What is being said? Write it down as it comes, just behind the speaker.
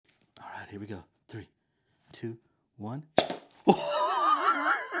here we go. 3, 2, 1.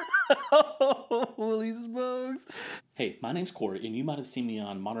 Holy smokes. Hey, my name's Cory, and you might have seen me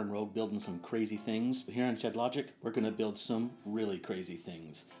on Modern Rogue building some crazy things. Here on Shed Logic, we're going to build some really crazy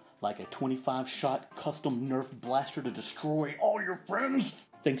things. Like a 25-shot custom Nerf Blaster to destroy all your friends.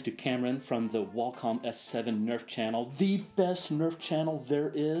 Thanks to Cameron from the Wacom S7 Nerf channel, the best Nerf channel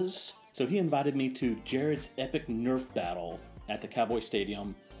there is. So he invited me to Jared's epic Nerf battle at the Cowboy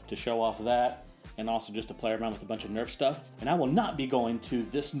Stadium to show off that, and also just to play around with a bunch of Nerf stuff. And I will not be going to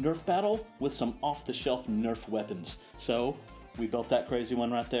this Nerf battle with some off-the-shelf Nerf weapons. So we built that crazy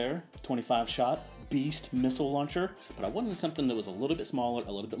one right there, 25-shot beast missile launcher, but I wanted something that was a little bit smaller,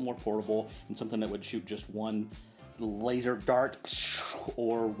 a little bit more portable, and something that would shoot just one laser dart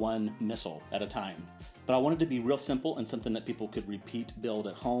or one missile at a time. But I wanted to be real simple and something that people could repeat build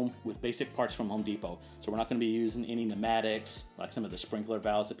at home with basic parts from Home Depot. So we're not going to be using any pneumatics like some of the sprinkler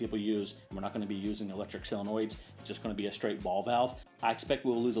valves that people use, and we're not going to be using electric solenoids. It's just going to be a straight ball valve. I expect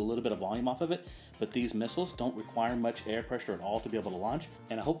we'll lose a little bit of volume off of it, but these missiles don't require much air pressure at all to be able to launch.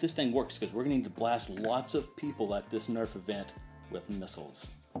 And I hope this thing works because we're going to need to blast lots of people at this Nerf event with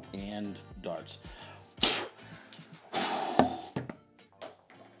missiles and darts.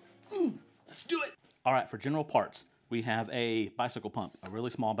 Let's do it! All right, for general parts, we have a bicycle pump, a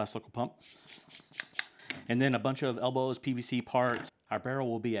really small bicycle pump, and then a bunch of elbows, PVC parts. Our barrel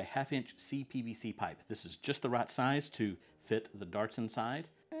will be a 1/2-inch CPVC pipe. This is just the right size to fit the darts inside,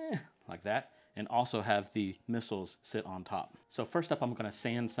 like that, and also have the missiles sit on top. So first up, I'm gonna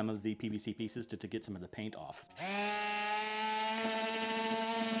sand some of the PVC pieces to get some of the paint off.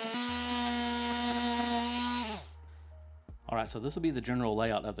 All right, so this will be the general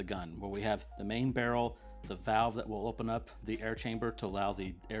layout of the gun, where we have the main barrel, the valve that will open up the air chamber to allow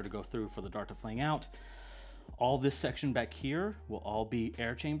the air to go through for the dart to fling out. All this section back here will all be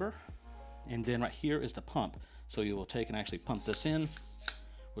air chamber. And then right here is the pump. So you will take and actually pump this in,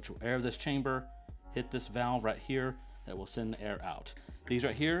 which will air this chamber, hit this valve right here that will send the air out. These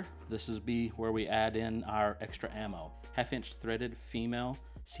right here, this is be where we add in our extra ammo. 1/2-inch threaded female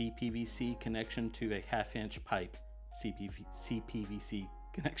CPVC connection to a 1/2-inch pipe. CPVC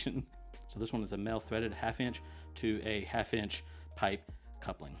connection. So this one is a male threaded 1/2-inch to a 1/2-inch pipe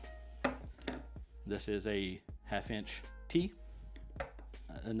coupling. This is a 1/2-inch T.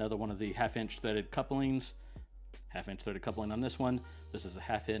 Another one of the 1/2-inch threaded couplings. 1/2-inch threaded coupling on this one. This is a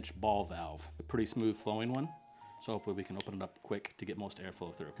 1/2-inch ball valve. A pretty smooth flowing one. So hopefully we can open it up quick to get most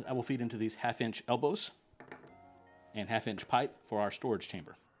airflow through. I will feed into these 1/2-inch elbows and 1/2-inch pipe for our storage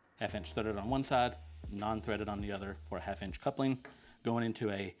chamber. 1/2-inch threaded on one side, non-threaded on the other for a 1/2-inch coupling, going into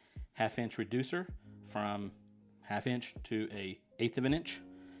a 1/2-inch reducer from 1/2-inch to a 1/8 of an inch,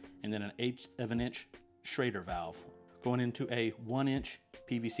 and then an 1/8 of an inch Schrader valve. Going into a 1-inch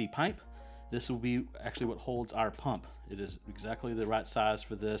PVC pipe. This will be actually what holds our pump. It is exactly the right size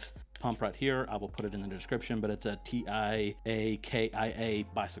for this pump right here. I will put it in the description, but it's a TIAKIA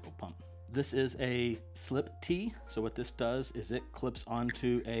bicycle pump. This is a slip T. So what this does is it clips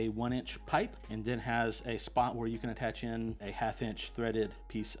onto a 1-inch pipe and then has a spot where you can attach in a 1/2-inch threaded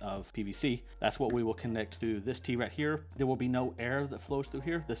piece of PVC. That's what we will connect to this T right here. There will be no air that flows through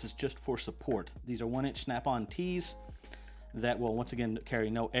here. This is just for support. These are 1-inch snap-on Ts that will once again carry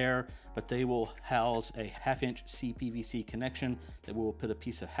no air, but they will house a 1/2-inch CPVC connection that we will put a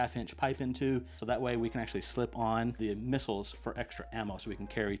piece of 1/2-inch pipe into. So that way we can actually slip on the missiles for extra ammo. So we can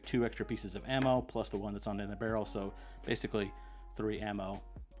carry 2 extra pieces of ammo plus the one that's on in the barrel. So basically 3 ammo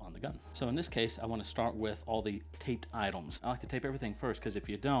on the gun. So in this case, I want to start with all the taped items. I like to tape everything first because if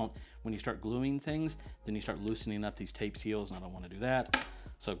you don't, when you start gluing things, then you start loosening up these tape seals, and I don't want to do that.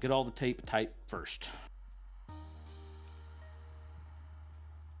 So get all the tape tight first.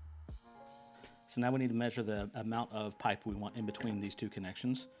 So now we need to measure the amount of pipe we want in between these 2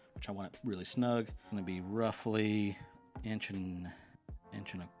 connections, which I want it really snug. It's gonna be roughly inch and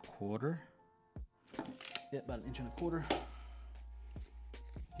a quarter. Yeah, about 1 1/4 inches.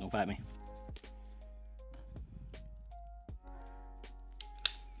 Don't fight me.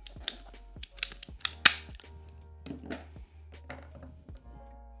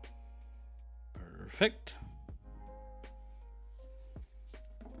 Perfect.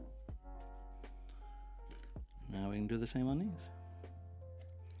 Now we can do the same on these.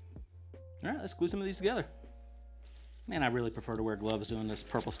 All right, let's glue some of these together. Man, I really prefer to wear gloves doing this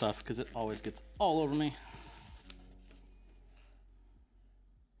purple stuff because it always gets all over me.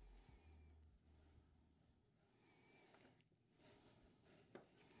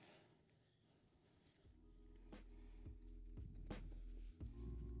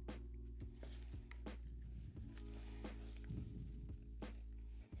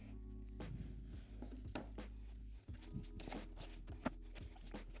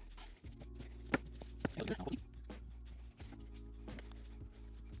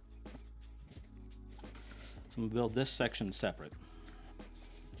 I'm gonna build this section separate.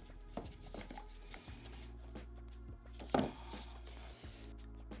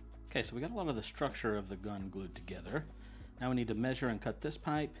 Okay, so we got a lot of the structure of the gun glued together. Now we need to measure and cut this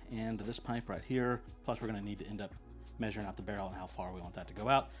pipe and this pipe right here. Plus we're gonna need to end up measuring out the barrel and how far we want that to go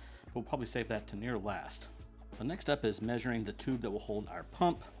out. We'll probably save that to near last. So next up is measuring the tube that will hold our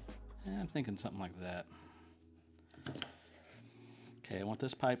pump. And I'm thinking something like that. Okay, I want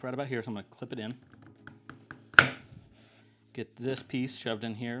this pipe right about here, so I'm gonna clip it in. Get this piece shoved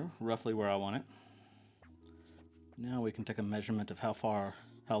in here, roughly where I want it. Now we can take a measurement of how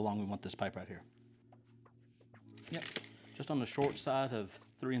long we want this pipe right here. Yep, just on the short side of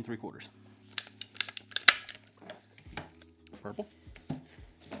 3 3/4. Purple.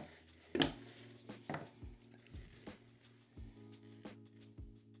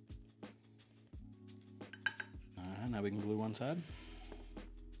 Now we can glue one side.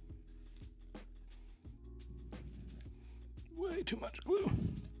 Way too much glue.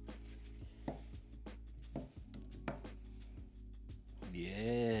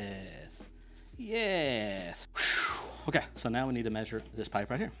 Yes. Yes. Okay, so now we need to measure this pipe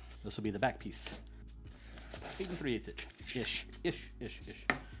right here. This will be the back piece. 8 3/8 inch. Ish.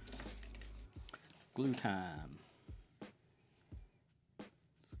 Glue time.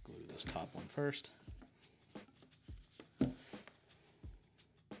 Let's glue this top one first.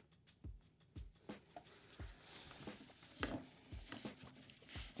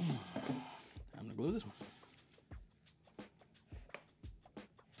 Time to glue this one.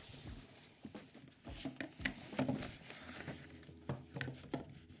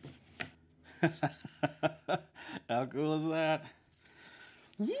 How cool is that?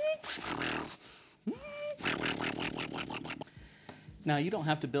 Now you don't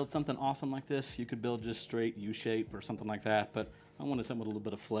have to build something awesome like this. You could build just straight U-shape or something like that, but I wanted something with a little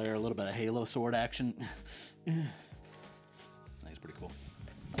bit of flair, a little bit of halo sword action. That's pretty cool.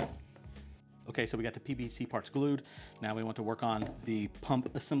 Okay, so we got the PVC parts glued. Now we want to work on the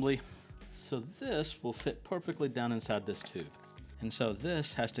pump assembly. So this will fit perfectly down inside this tube. And so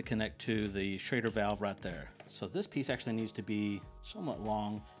this has to connect to the Schrader valve right there. So this piece actually needs to be somewhat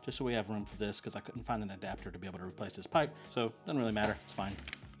long, just so we have room for this, because I couldn't find an adapter to be able to replace this pipe. So it doesn't really matter, it's fine.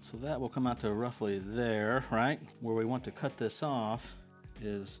 So that will come out to roughly there, right? Where we want to cut this off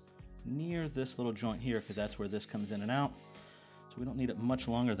is near this little joint here, because that's where this comes in and out. So we don't need it much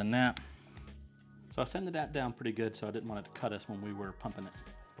longer than that. So I sanded that down pretty good, so I didn't want it to cut us when we were pumping it.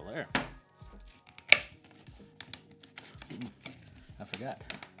 Well, there. I forgot.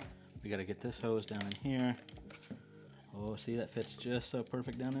 We got to get this hose down in here. Oh, see, that fits just so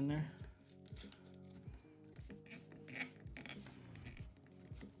perfect down in there.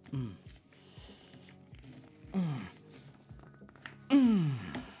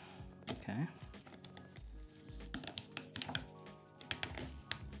 Okay.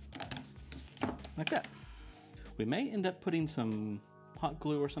 Like that. We may end up putting some hot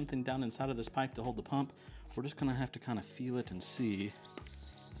glue or something down inside of this pipe to hold the pump. We're just gonna have to kind of feel it and see.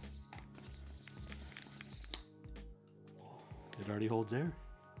 It already holds air.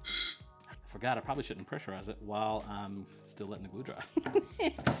 I forgot, I probably shouldn't pressurize it while I'm still letting the glue dry.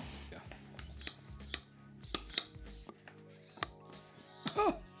 Yeah.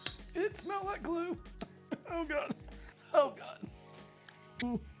 Oh, it smelled like glue. Oh God, oh God.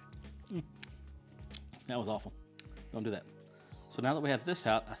 That was awful. Don't do that. So now that we have this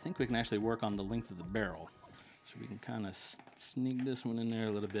out, I think we can actually work on the length of the barrel. So we can kind of sneak this one in there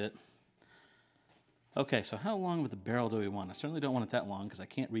a little bit. Okay, so how long with the barrel do we want? I certainly don't want it that long because I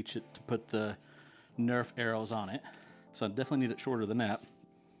can't reach it to put the Nerf arrows on it. So I definitely need it shorter than that.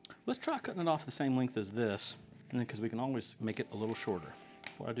 Let's try cutting it off the same length as this, and then because we can always make it a little shorter.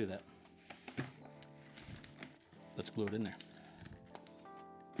 Before I do that, let's glue it in there.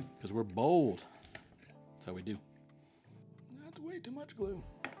 Because we're bold. That's how we do. Not way too much glue.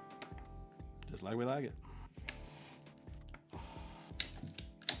 Just like we like it.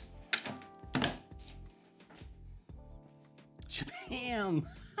 Shabam!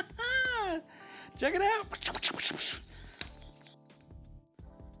 Check it out!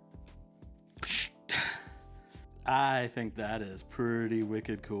 I think that is pretty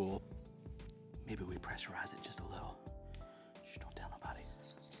wicked cool. Maybe we pressurize it just a little. Shh, don't tell nobody.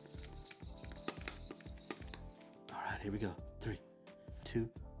 All right, here we go. 3, 2,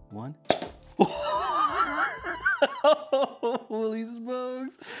 1. Holy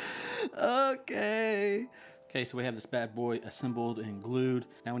smokes. Okay. Okay, so we have this bad boy assembled and glued.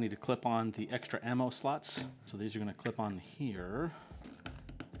 Now we need to clip on the extra ammo slots. So these are gonna clip on here.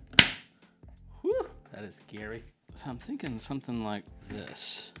 Whew, that is scary. So I'm thinking something like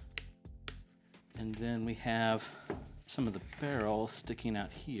this. And then we have some of the barrel sticking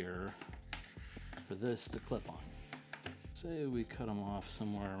out here for this to clip on. Say we cut them off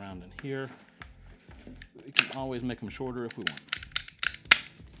somewhere around in here. We can always make them shorter if we want.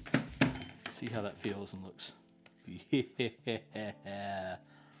 See how that feels and looks. Yeah. What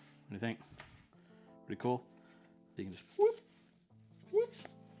do you think? Pretty cool? You can just whoop, whoop.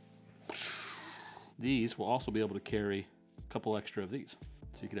 These will also be able to carry a couple extra of these.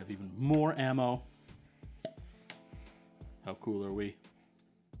 So you could have even more ammo. How cool are we?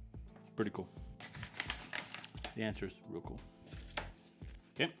 Pretty cool. The answer is real cool.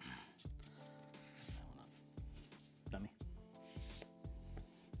 Okay. Dummy.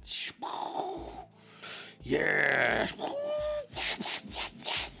 Yes.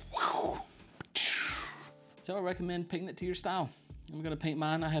 So I recommend painting it to your style. I'm gonna paint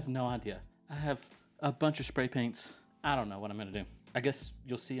mine. I have no idea. I have a bunch of spray paints. I don't know what I'm gonna do. I guess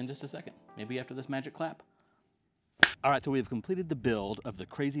you'll see in just a second. Maybe after this magic clap. All right, so we have completed the build of the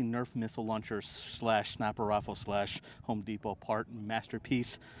crazy Nerf missile launcher slash sniper rifle slash Home Depot part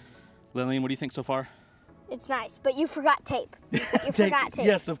masterpiece. Lillian, what do you think so far? It's nice, but you forgot tape. You forgot tape.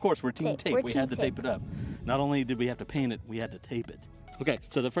 Yes, of course, we're team tape. We're We team had to tape it up. Not only did we have to paint it, we had to tape it. Okay,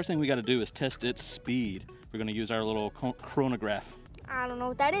 so the first thing we gotta do is test its speed. We're gonna use our little chronograph. I don't know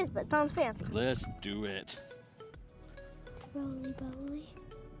what that is, but it sounds fancy. Let's do it. It's roly boly.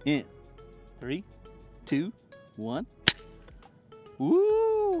 In 3, 2, 1.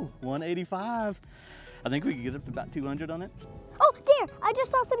 Woo! 185. I think we can get up to about 200 on it. Oh, deer! I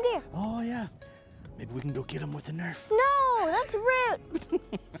just saw some deer. Oh, yeah. Maybe we can go get them with the Nerf. No, that's rude.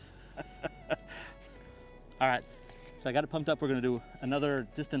 All right. So I got it pumped up. We're going to do another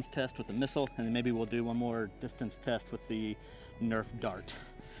distance test with the missile, and then maybe we'll do one more distance test with the Nerf dart.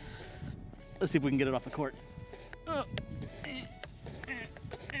 Let's see if we can get it off the court. All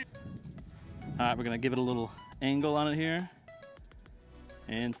right, we're going to give it a little angle on it here.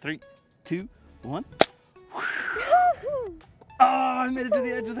 And 3, 2, 1. Oh, I made it to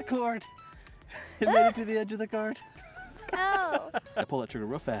the edge of the court. It made it to the edge of the court. Let's go. I pull that trigger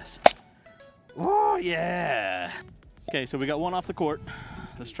real fast. Oh, yeah. Okay, so we got one off the court.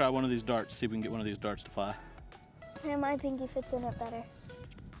 Let's try one of these darts, see if we can get one of these darts to fly. Yeah, my pinky fits in it better.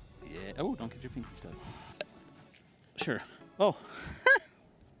 Yeah. Oh, don't get your pinky stuck. Sure. Oh.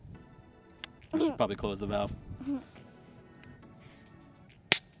 I should probably close the valve.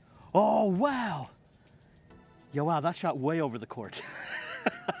 Oh, wow. Yeah, wow, that shot way over the court.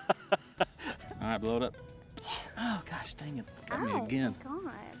 All right, blow it up. Oh, gosh, dang it. Got me again. Oh,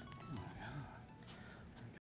 my God.